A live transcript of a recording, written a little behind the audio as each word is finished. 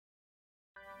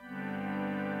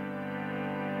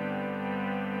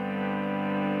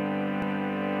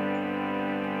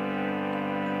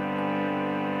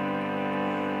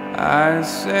I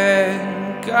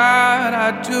said, God,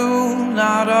 I do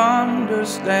not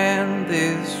understand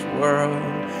this world.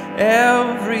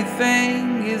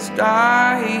 Everything is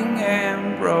dying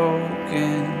and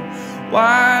broken.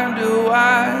 Why do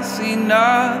I see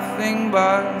nothing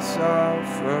but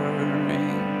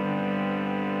suffering?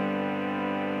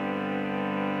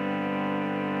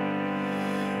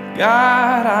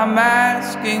 God, I'm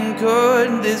asking,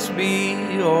 could this be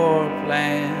your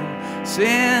plan?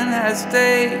 Sin has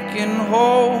taken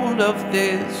hold of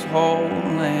this whole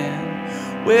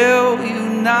land. Will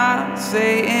you not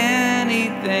say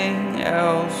anything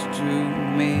else to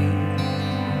me?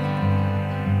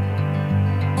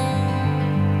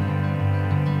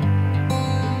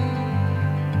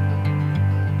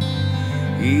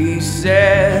 He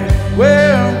said,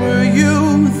 where were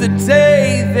you the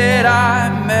day that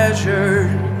I measured,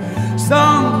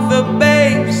 sunk the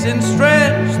base and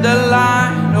stretched the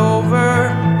line over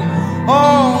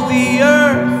all the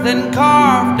earth and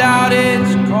carved out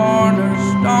its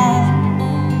cornerstone?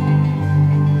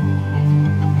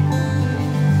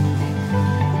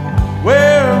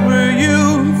 Where were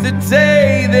you the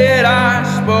day that I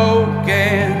spoke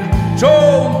and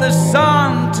told the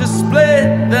sun to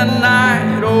split the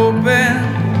night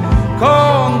open,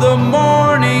 called the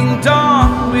morning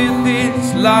dawn with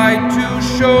its light to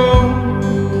show?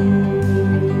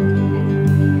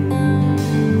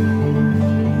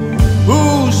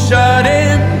 Who shut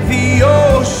in the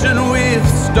ocean with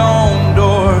stone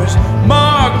doors,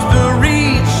 marked the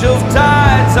reach of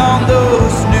tides on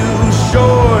those new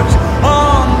shores,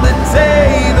 on the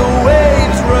day the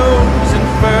waves rose and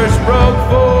first broke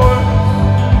forth?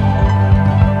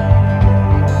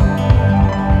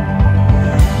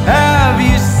 Have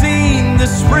you seen the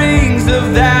springs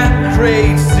of that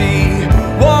great sea?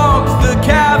 Walked the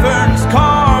caverns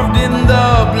carved in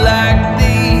the black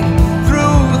deep,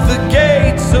 through the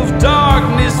gates of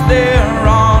darkness there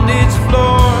on its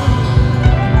floor?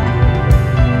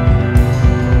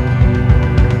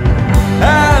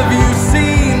 Have you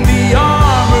seen the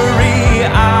armory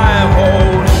I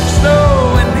hold?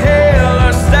 Snow and hail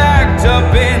are stacked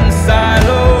up in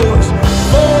silos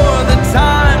for the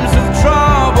times of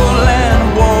trouble and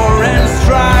war and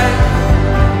strife.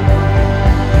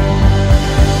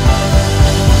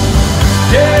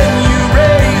 Can you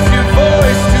raise your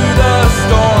voice to the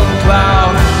storm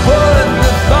cloud? Would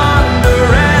the thunder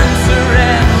answer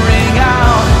and ring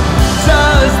out?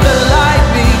 Does the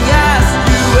lightning ask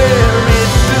you where it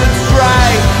should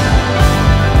strike?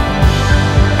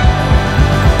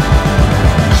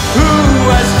 Who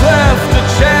has cleft a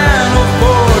channel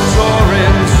for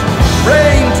torrents,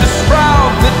 rain to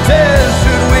sprout the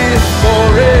desert with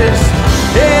forests,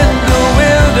 in the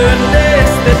wilderness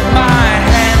that my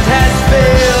hand has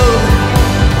filled?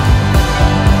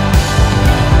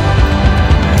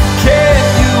 Can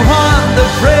you hunt the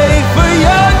prey for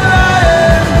young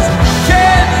lions?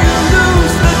 Can you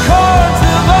loose the cords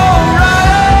of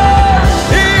Orion?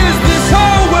 Is this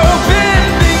whole world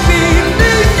bending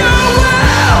beneath your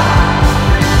will?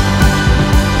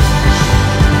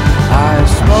 I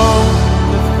spoke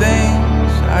of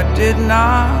things I did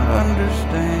not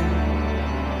understand,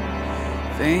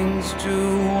 things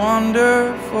too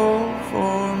wonderful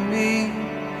for me,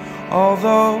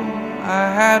 although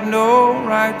I had no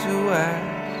right to ask.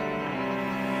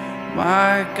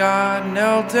 My God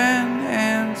knelt and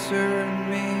answered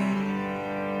me.